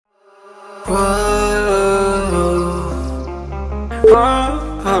Whoa, whoa.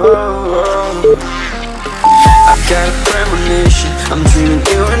 I've got a premonition, I'm dreaming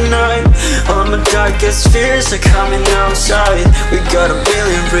you and I. All my darkest fears are coming outside. We got a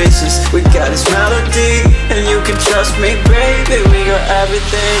billion races, we got this melody, and you can trust me, baby, we got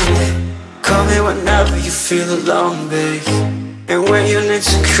everything. Call me whenever you feel alone, babe, and when you need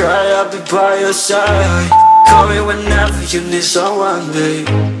to cry, I'll be by your side. Call me whenever you need someone, babe,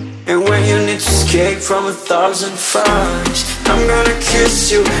 and when you need to escape from 1,000 fires. I'm gonna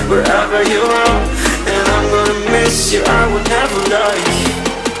kiss you wherever you are, and I'm gonna miss you, I will never lie.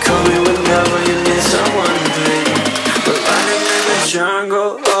 Call me whenever you need someone, babe. We're running in the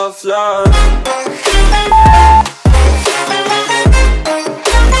jungle of love.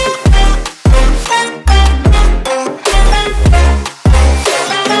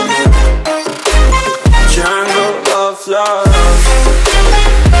 Love.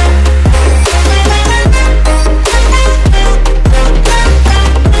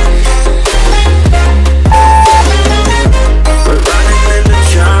 We're running in the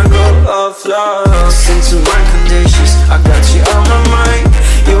jungle of love. Listen to my conditions, I got you on my mind.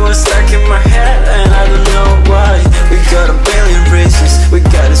 You were stuck in my head and I don't know why. We got a billion races, we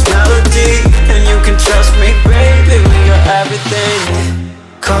got this melody, and you can trust me, baby, we got everything.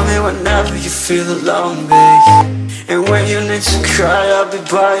 Call me whenever you feel alone, babe, and when you need to cry, I'll be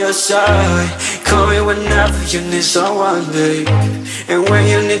by your side. Call me whenever you need someone, babe, and when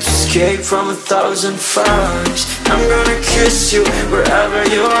you need to escape from 1,000 fires. I'm gonna kiss you wherever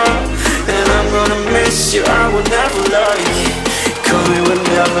you are, and I'm gonna miss you, I will never lie. Call me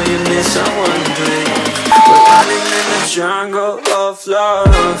whenever you need someone, babe. We're running in the jungle of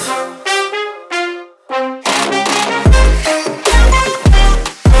love.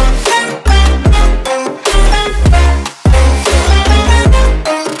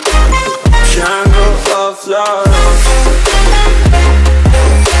 Love.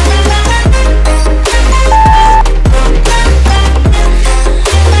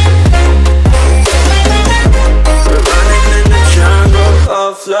 We're running in the jungle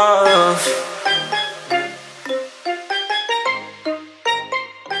of love.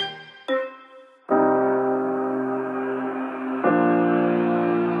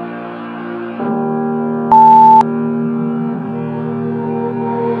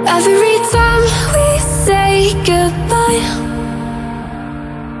 Every time we say goodbye,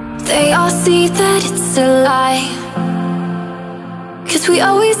 they all see that it's a lie. 'Cause we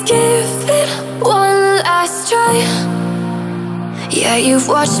always give it one last try. Yeah, you've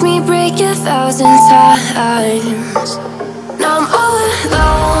watched me break 1,000 times. Now I'm all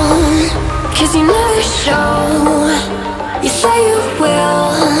alone, 'cause you never show. You say you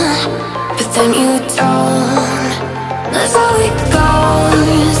will, but then you don't. That's how it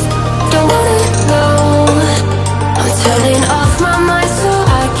goes. Don't wanna know. I'm turning off my mind so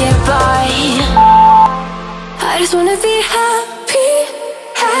I get by. I just wanna be happy,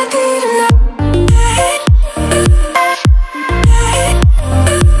 happy tonight.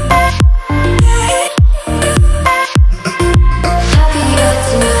 Happier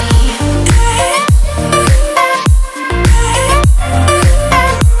tonight.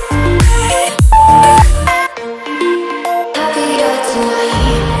 Happier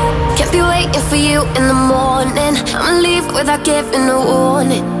tonight. Can't be waiting for you in the morning. I'ma leave without giving a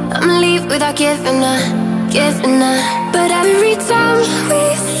warning. I'ma leave without giving a. But every time we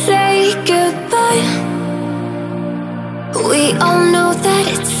say goodbye, we all know that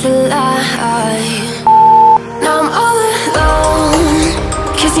it's a lie. Now I'm all alone,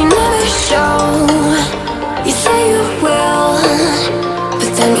 'cause you never show. You say you will,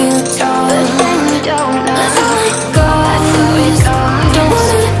 but then you don't. That's how it goes. Don't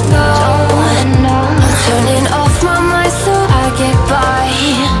wanna know. I'm turning off my mind so I get by.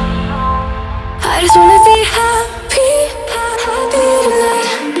 I just wanna be happy, happy tonight.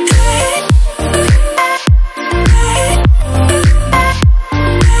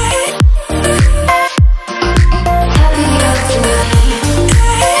 Happier tonight.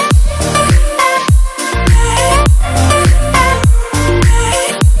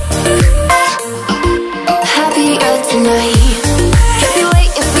 Happier tonight. Can't be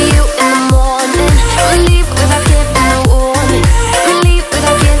waiting for you in the morning. I'ma leave without giving a warning. I'ma leave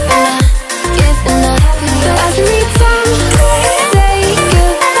without giving a. But every time we say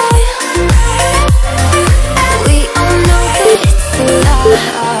goodbye, we all know that it's a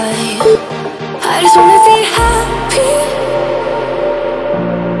lie. I just wanna be happy.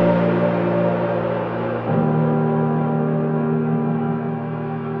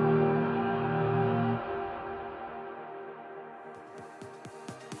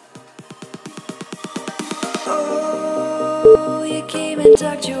 Oh, you came and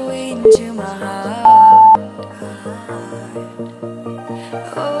tucked your way into my heart.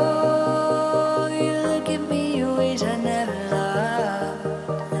 Oh, you look at me in ways I never loved.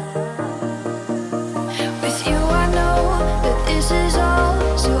 With you I know that this is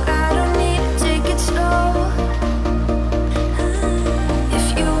all, so I don't need to take it slow.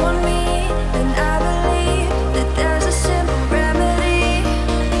 If you want me, then I believe that there's a simple remedy.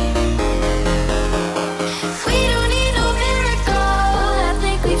 We don't need no miracle, I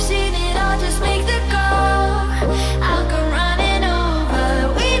think we've seen it all, just make the call. I'll come running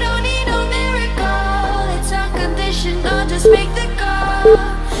over. We don't need no miracle, it's unconditional, just make the call,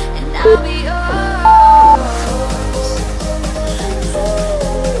 and I'll be yours.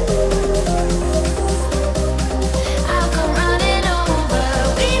 I'll come running over.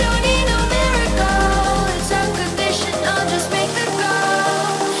 We don't need no miracle, it's unconditional, just make the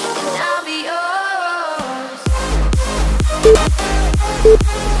call, and I'll be yours.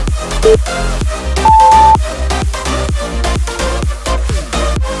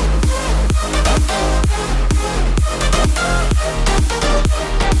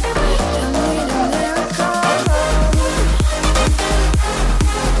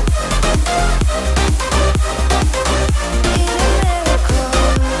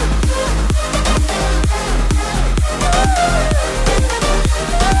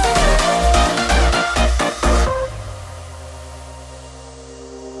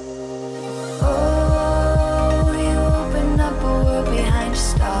 Oh, you open up a world behind the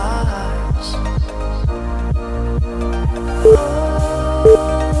stars.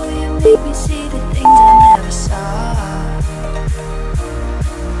 Oh, you make me see the things I never saw.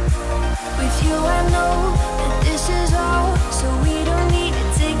 With you I know that this is all, so we don't need to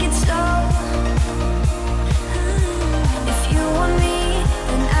take it slow. If you want me,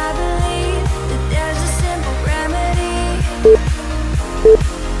 then I believe that there's a simple remedy.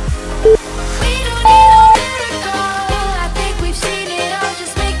 We don't need no miracle, I think we've seen it all,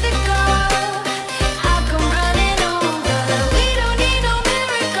 just make the call. I'll come running over. We don't need no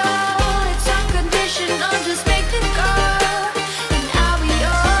miracle, it's unconditional, just make the call, and I'll be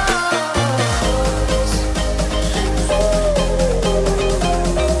yours.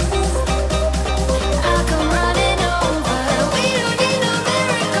 I'll come running over. We don't need no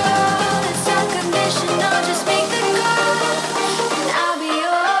miracle, it's unconditional, just make the call, and I'll be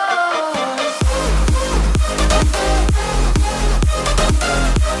yours.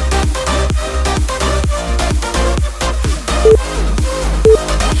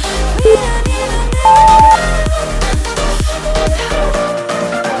 We don't need no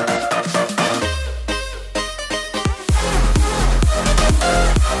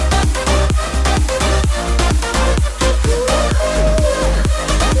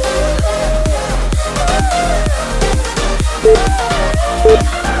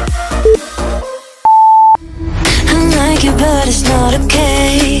I like you, but it's not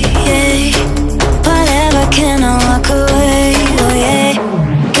okay. Whatever, can I walk away? Oh yeah.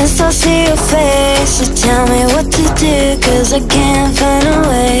 Can still see your face, so tell me what to do, 'cause I can't find a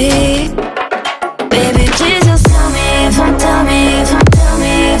way. Baby, please just tell me if I'm, tell me if I'm, tell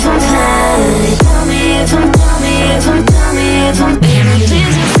me if I'm fine. Tell me if I'm, tell me if I'm, tell me if I'm. Baby,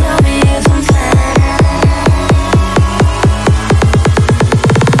 please just tell me if I'm fine.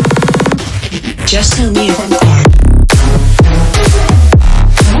 Just tell me if I'm fine.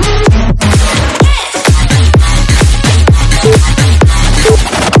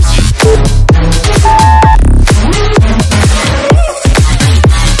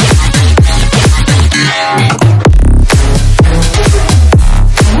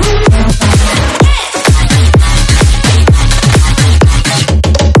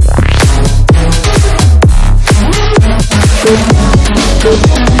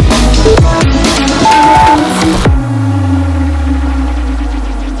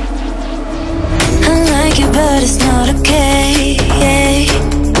 I like you, but it's not okay.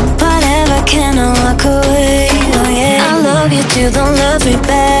 Whatever, can I walk away? Oh yeah. I love you too, don't love me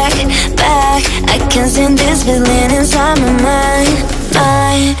back, back. I can't stand this feeling inside my mind,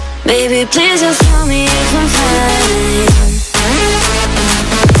 mind. Baby, please just tell me if I'm fine.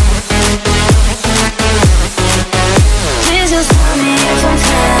 Please just tell me if I'm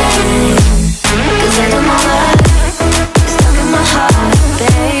fine, 'cause I don't know why it's stuck in my heart,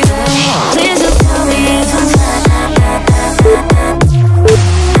 baby. Please just tell me if I'm fine.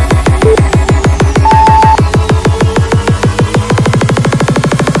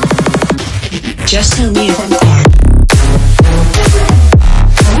 Just tell me if I'm fine.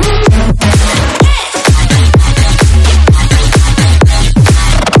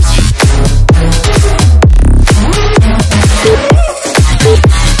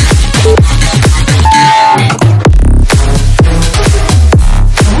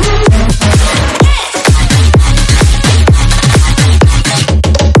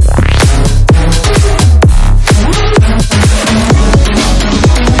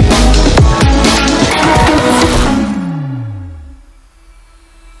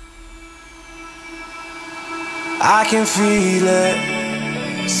 can feel it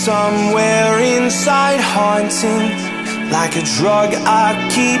somewhere inside, haunting like a drug I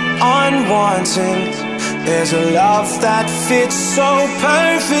keep on wanting. There's a love that fits so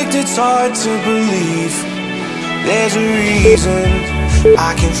perfect, it's hard to believe. There's a reason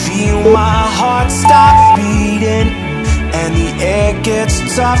I can feel my heart stop beating, and the air gets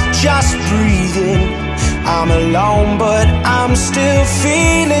tough just breathing. I'm alone but I'm still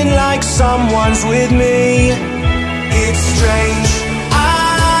feeling like someone's with me. It's strange,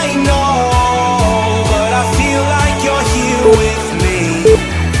 I know, but I feel like you're here with me,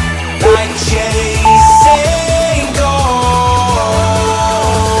 like chasing ghosts.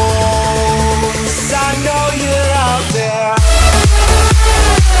 I know you're out there.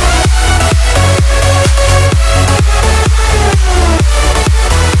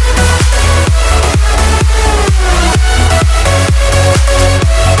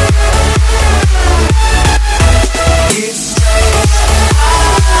 It's strange, I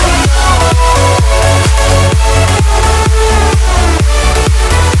know.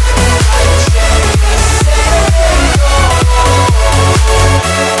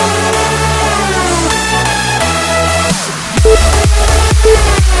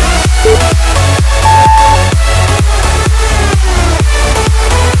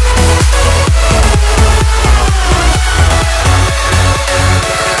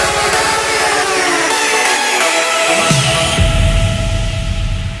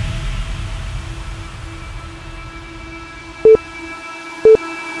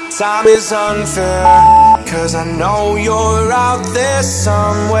 Time is unfair, 'cause I know you're out there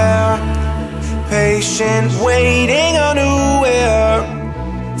somewhere, patient, waiting unaware,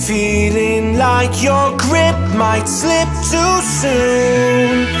 feeling like your grip might slip too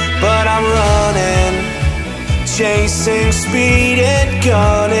soon. But I'm running, chasing speed and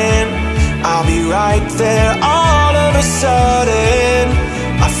gunning. I'll be right there all of a sudden.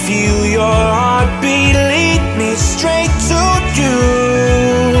 I feel your heartbeat lead me straight to you.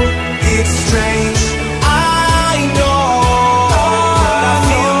 It's strange, I know, but I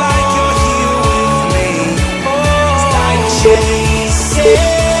feel like you're here with me. It's like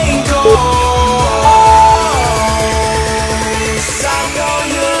chasing ghosts. I know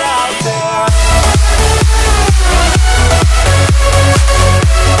you're out there.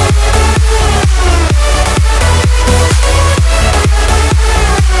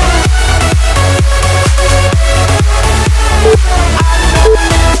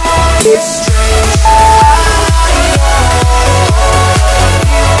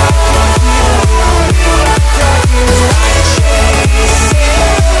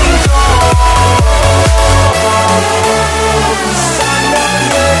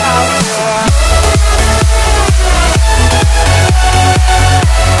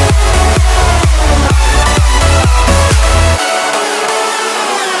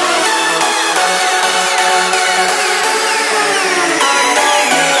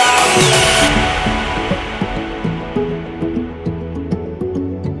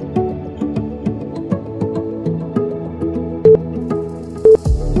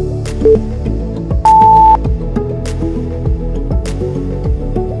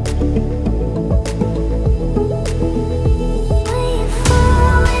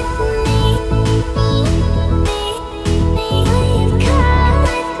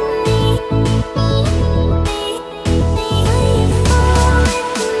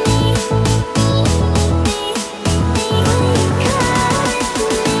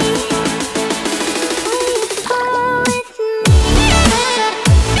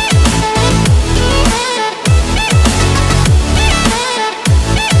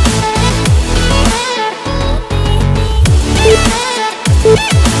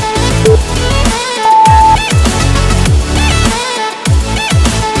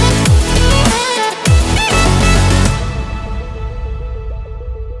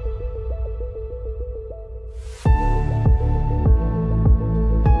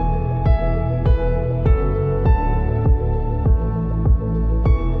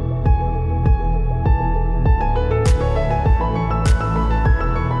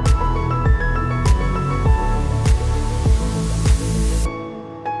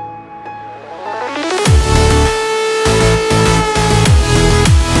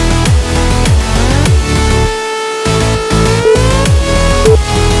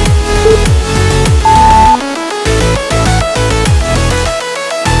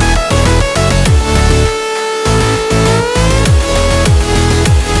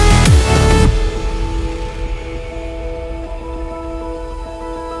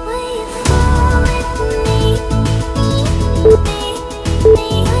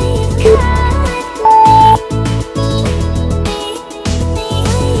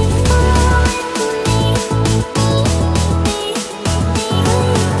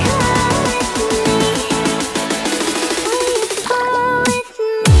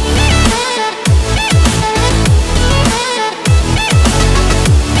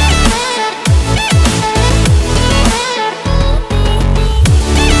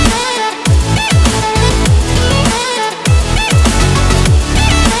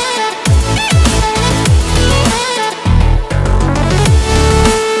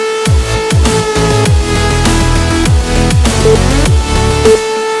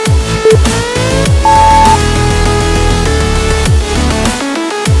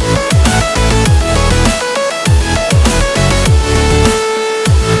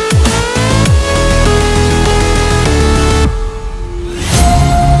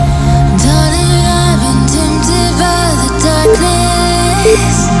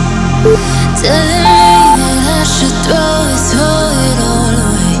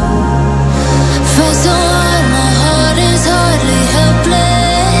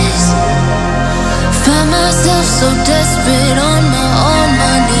 so desperate on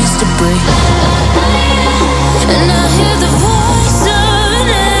my knees to break. And I hear the voice of an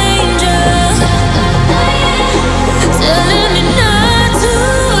angel telling me not to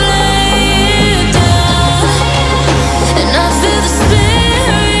lay down. And I feel the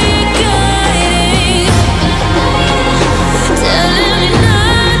spirit guiding, telling me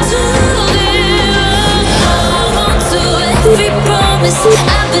not to give up. Hold on to every promise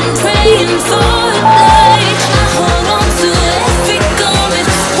I've been praying for tonight. I hold on to every garment,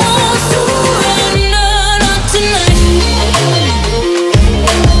 won't surrender, not tonight.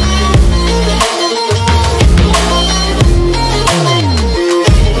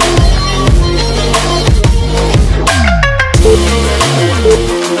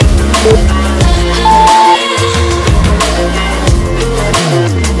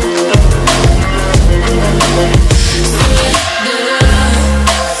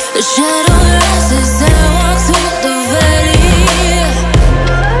 The shadow rises and I walk through the valley,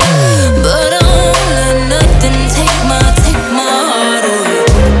 but I won't let nothing take my heart away.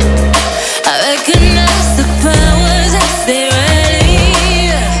 I recognize the powers as they rally.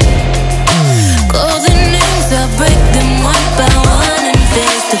 Golden names, I break them one by one and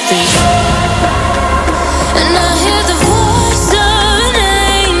face to face. And I hear the voice of an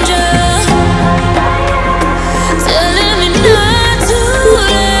angel telling me not to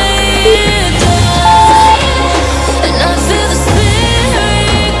lay down. And I feel the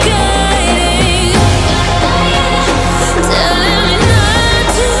spirit guiding, telling me not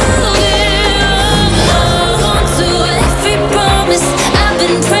to give up. Hold on to every promise I've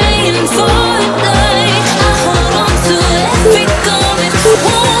been praying for tonight. I hold on to every garment,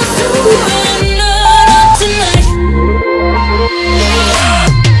 won't surrender, not tonight.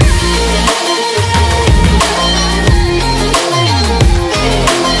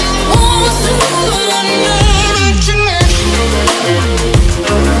 Won't surrender, not tonight.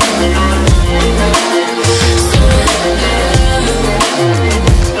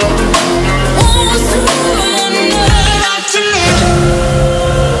 Won't surrender, not tonight.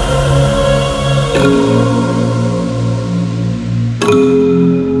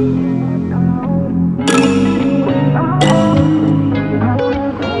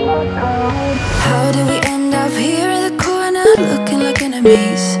 How did we end up here in the corner, looking like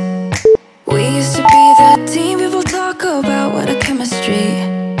enemies? We used to be that team people talk about, what a chemistry.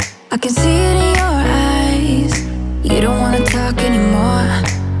 I can see it in your eyes. You don't wanna talk anymore.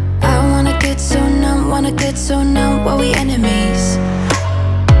 I wanna get so numb while we enemies.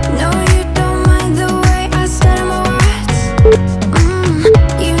 No, you don't mind the way I stutter my words.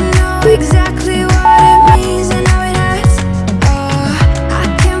 You know exactly what it means and how it hurts. Oh, I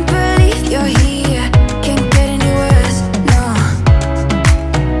can't believe you're here. Can't get any worse. No,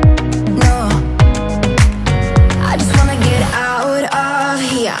 no. I just wanna get out of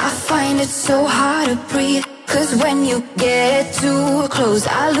here. I find it so hard to breathe, 'cause when you get too close,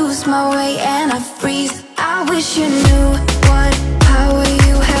 I lose my way and I freeze. I wish you knew what power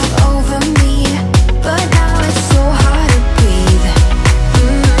you have over me, but now it's so hard to breathe.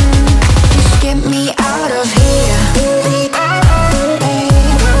 Just get me out of here.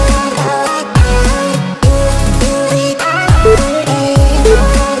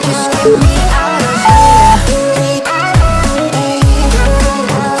 Just get me out of here.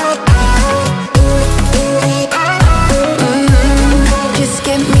 Just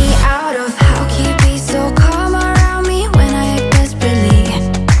get me out of. How can you be so calm around me when I act desperately?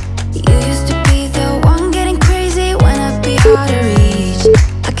 You used to be the one getting crazy when I'd be hard to reach.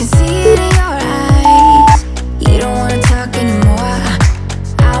 I can see it in your eyes. You don't wanna talk anymore.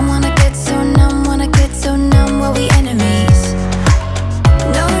 I wanna get so numb while we enemies.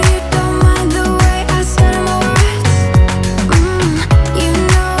 No, you don't mind the way I stutter my words. You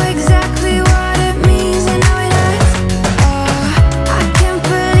know exactly what it means and how it hurts. Oh, I can't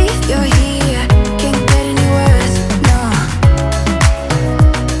believe you're here. Can't get any worse. No,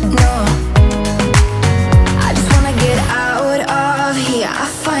 no. I just wanna get out of here. I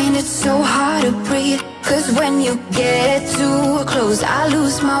find it so hard to breathe, 'cause when you get too close, I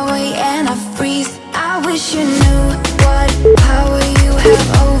lose my way and I freeze. I wish you knew what power you have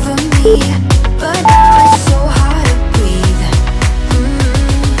over me,